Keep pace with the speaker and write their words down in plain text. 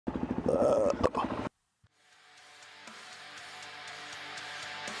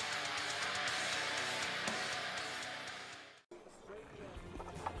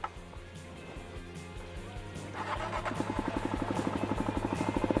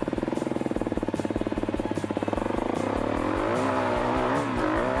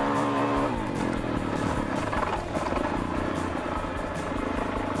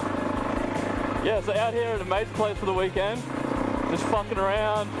Yeah, so out here at a mate's place for the weekend, just fucking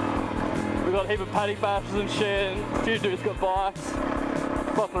around. We got a heap of paddock bashes and shit, and a few dudes got bikes,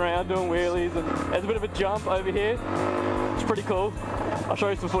 fucking around doing wheelies, and there's a bit of a jump over here. It's pretty cool. I'll show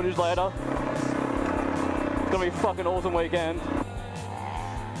you some footage later. It's gonna be a fucking awesome weekend.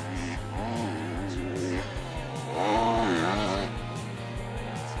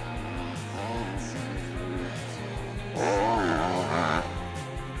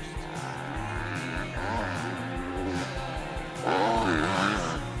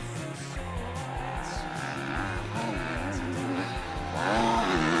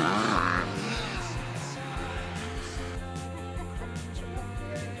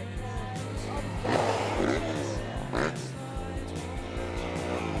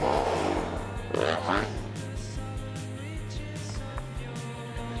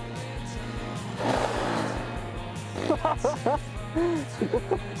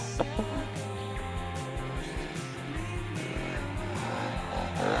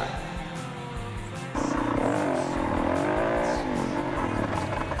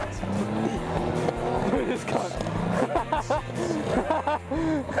 This cunt.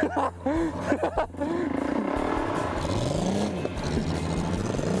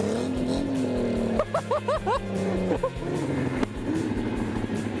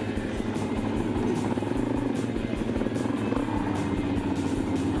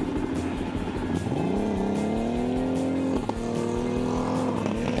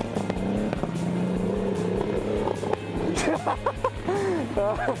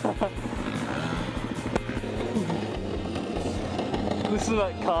 Listen to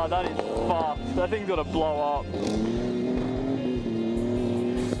that car, that is fucked. That thing's gonna blow up.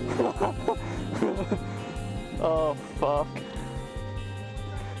 Oh fuck.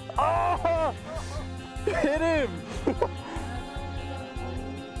 Oh! Hit him!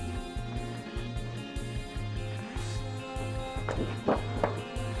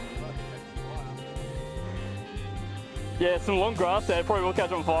 Yeah, some long grass there, probably will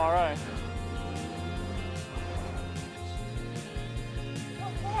catch on fire, eh?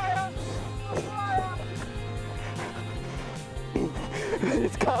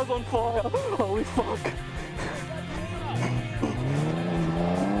 This car's on fire, holy fuck.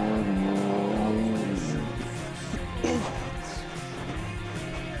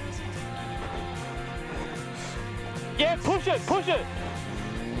 Yeah, push it, push it.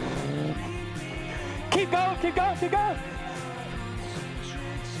 Keep going, keep going, keep going.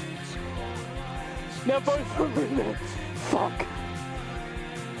 Now both of them in there. Fuck.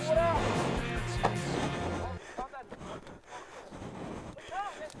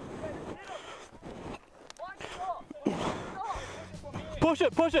 Push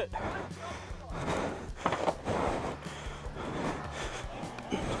it, push it.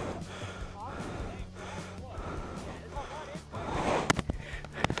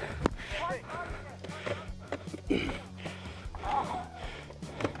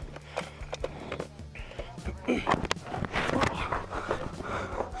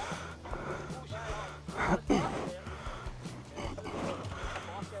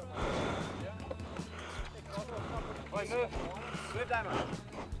 Move that man.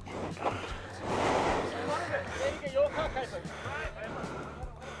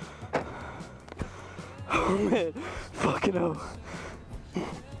 Oh man, fucking hell.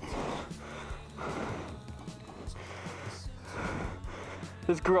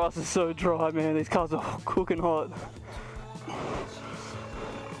 This grass is so dry, man. These cars are cooking hot.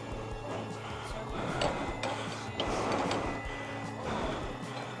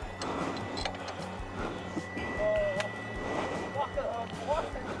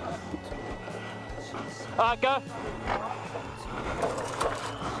 Alright, go.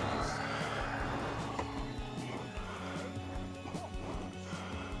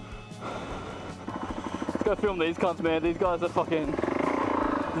 Let's go film these cunts, man. These guys are fucking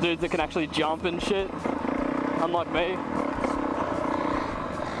dudes that can actually jump and shit. Unlike me.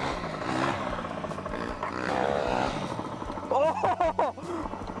 Oh!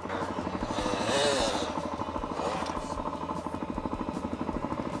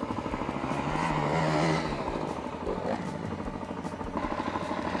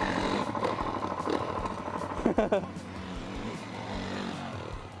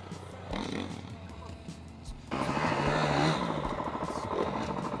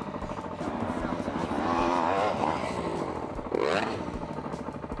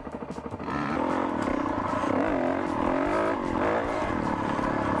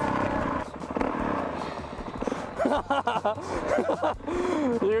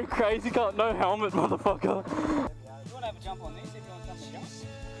 You're crazy, got no helmet, motherfucker. You want to have a jump on this if you want something to jump?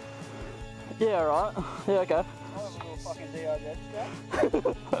 Yeah, right. Yeah, okay. I have a little fucking DRZ strap.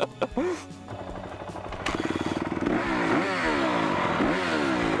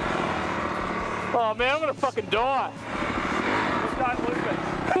 Oh man, I'm gonna fucking die. Just don't loop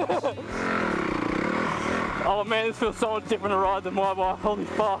it. Oh man, this feels so much different to ride than my bike. Holy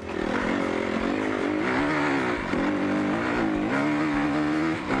fuck.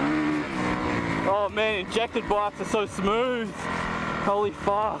 Oh man, injected bikes are so smooth. Holy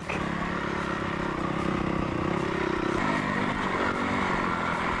fuck.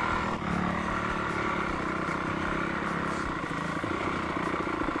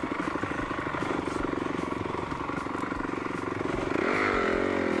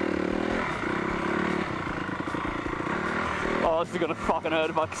 Oh, this is gonna fucking hurt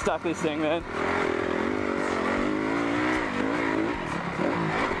if I stack this thing, man.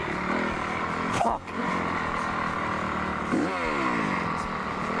 Fuck.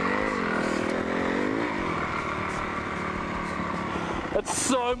 It's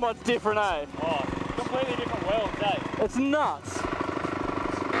so much different, eh? Oh, completely different world, eh? It's nuts. A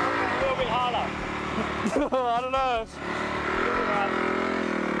little bit harder. I don't know.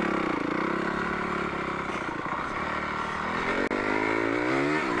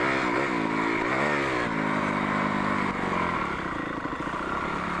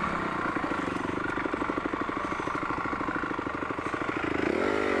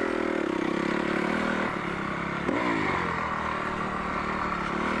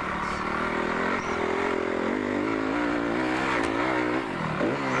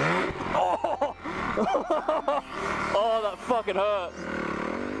 Oh, that fucking hurt.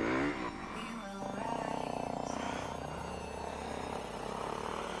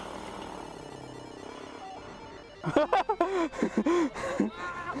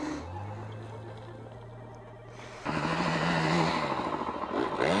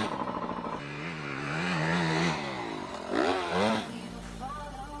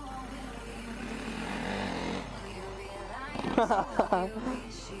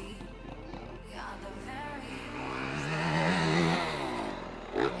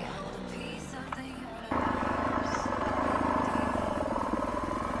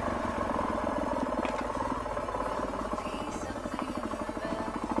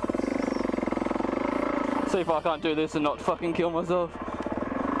 See if I can't do this and not fucking kill myself.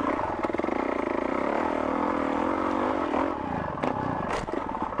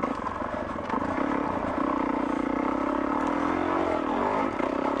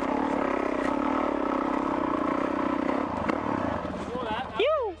 Before that,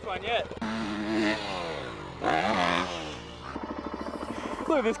 this one yet.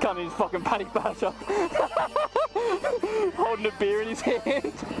 Look at this cunt in his fucking paddock basher. Holding a beer in his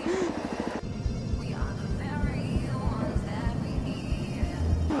hand.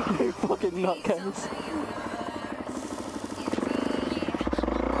 You fucking nutcase.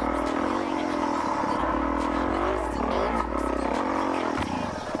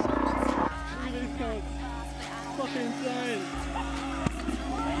 Fucking insane.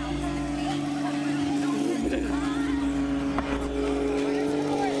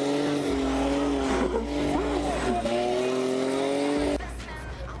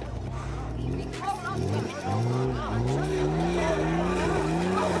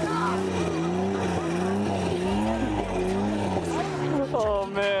 Oh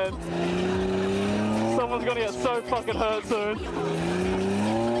man. Someone's gonna get so fucking hurt soon.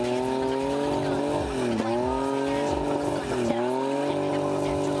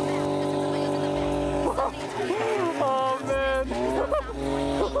 Oh man.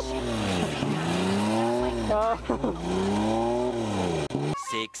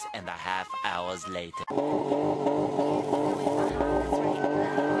 6.5 hours later.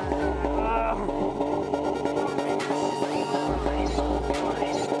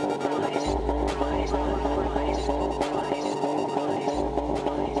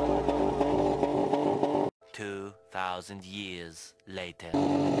 Thousand years later.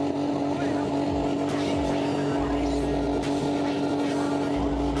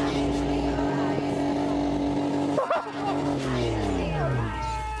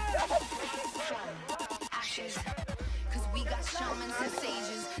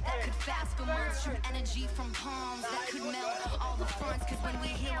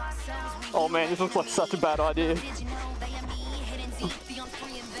 Oh man, this looks like such a bad idea.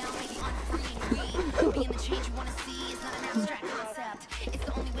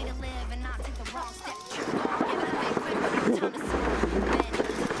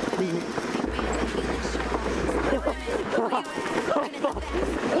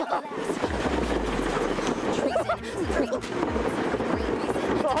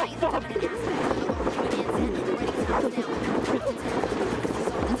 Oh, fuck.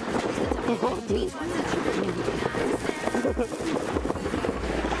 No,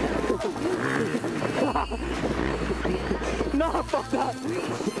 fuck that.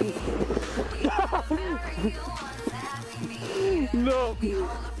 No.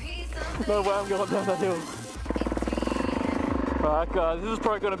 No way I'm going down that hill. Alright guys, this is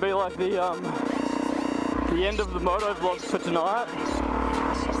probably going to be like the end of the moto vlogs for tonight.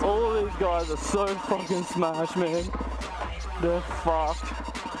 All of these guys are so fucking smashed, man. They're fucked.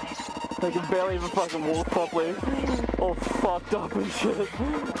 They can barely even fucking walk properly. All fucked up and shit.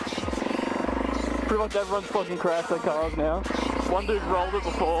 Pretty much everyone's fucking crashed their cars now. One dude rolled it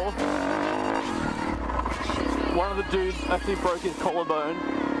before. One of the dudes actually broke his collarbone.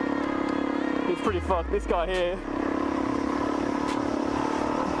 He's pretty fucked. This guy here.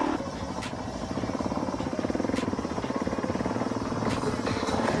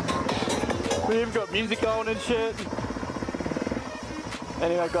 We even got music going and shit.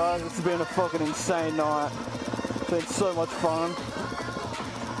 Anyway guys, it's been a fucking insane night. It's been so much fun.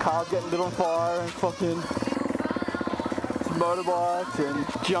 Cars getting lit on fire and fucking motorbikes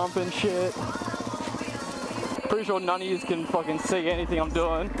and jumping shit. Pretty sure none of you can fucking see anything I'm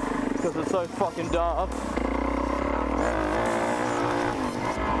doing because it's so fucking dark.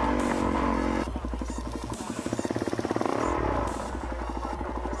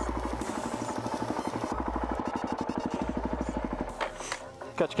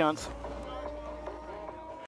 Catch you cunts.